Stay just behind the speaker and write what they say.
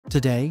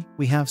Today,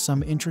 we have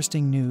some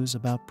interesting news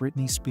about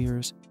Britney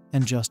Spears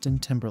and Justin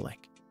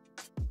Timberlake.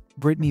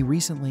 Britney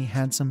recently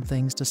had some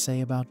things to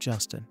say about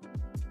Justin.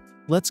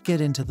 Let's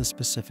get into the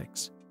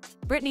specifics.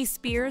 Britney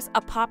Spears, a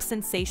pop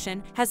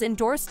sensation, has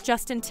endorsed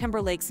Justin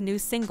Timberlake's new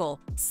single,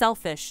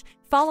 Selfish,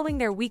 following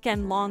their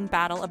weekend-long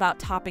battle about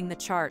topping the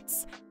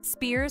charts.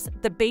 Spears,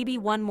 the Baby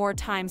One More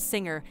Time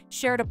singer,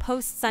 shared a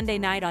post Sunday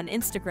night on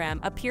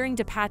Instagram appearing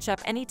to patch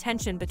up any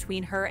tension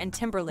between her and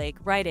Timberlake,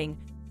 writing,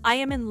 "I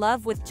am in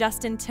love with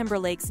Justin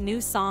Timberlake's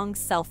new song,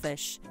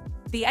 Selfish."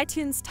 The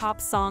iTunes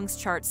Top Songs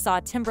chart saw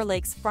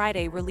Timberlake's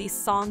Friday release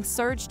song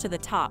surge to the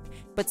top,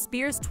 but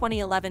Spears'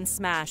 2011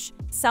 smash,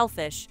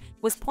 Selfish,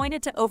 was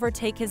pointed to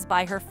overtake his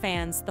by her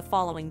fans the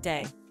following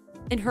day.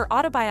 In her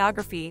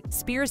autobiography,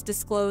 Spears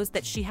disclosed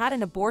that she had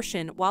an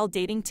abortion while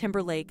dating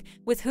Timberlake,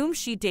 with whom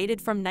she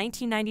dated from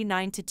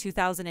 1999 to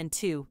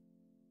 2002.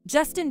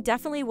 Justin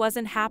definitely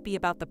wasn't happy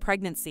about the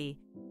pregnancy.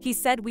 He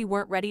said, "We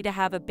weren't ready to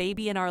have a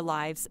baby in our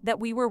lives,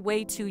 that we were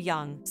way too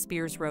young,"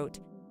 Spears wrote.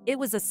 "It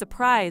was a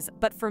surprise,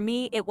 but for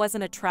me it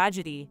wasn't a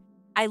tragedy.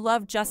 I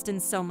love Justin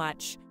so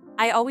much.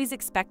 I always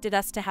expected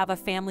us to have a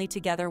family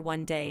together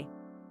one day.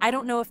 I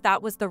don't know if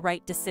that was the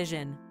right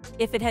decision.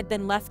 If it had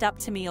been left up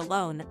to me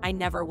alone, I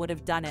never would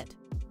have done it."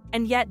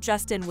 And yet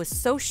Justin was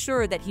so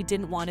sure that he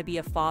didn't want to be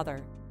a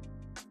father.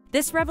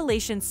 This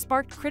revelation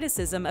sparked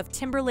criticism of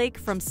Timberlake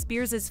from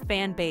Spears'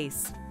 fan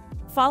base.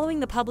 Following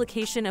the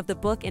publication of the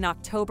book in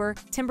October,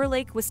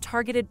 Timberlake was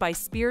targeted by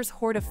Spears'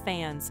 horde of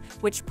fans,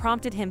 which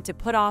prompted him to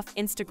put off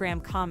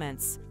Instagram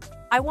comments.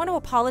 "I want to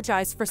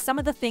apologize for some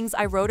of the things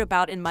I wrote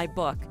about in my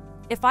book.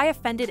 If I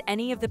offended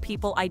any of the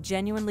people I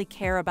genuinely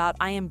care about,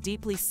 I am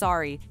deeply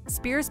sorry,"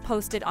 Spears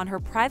posted on her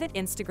private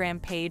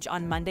Instagram page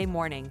on Monday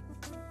morning.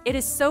 "It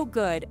is so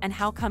good, and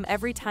how come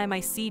every time I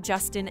see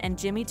Justin and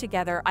Jimmy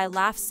together I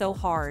laugh so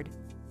hard?"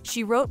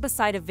 She wrote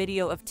beside a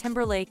video of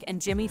Timberlake and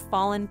Jimmy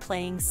Fallon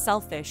playing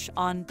Selfish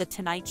on The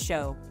Tonight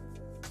Show.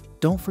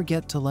 Don't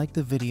forget to like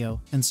the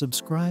video and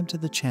subscribe to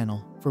the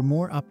channel for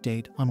more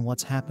update on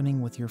what's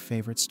happening with your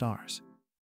favorite stars.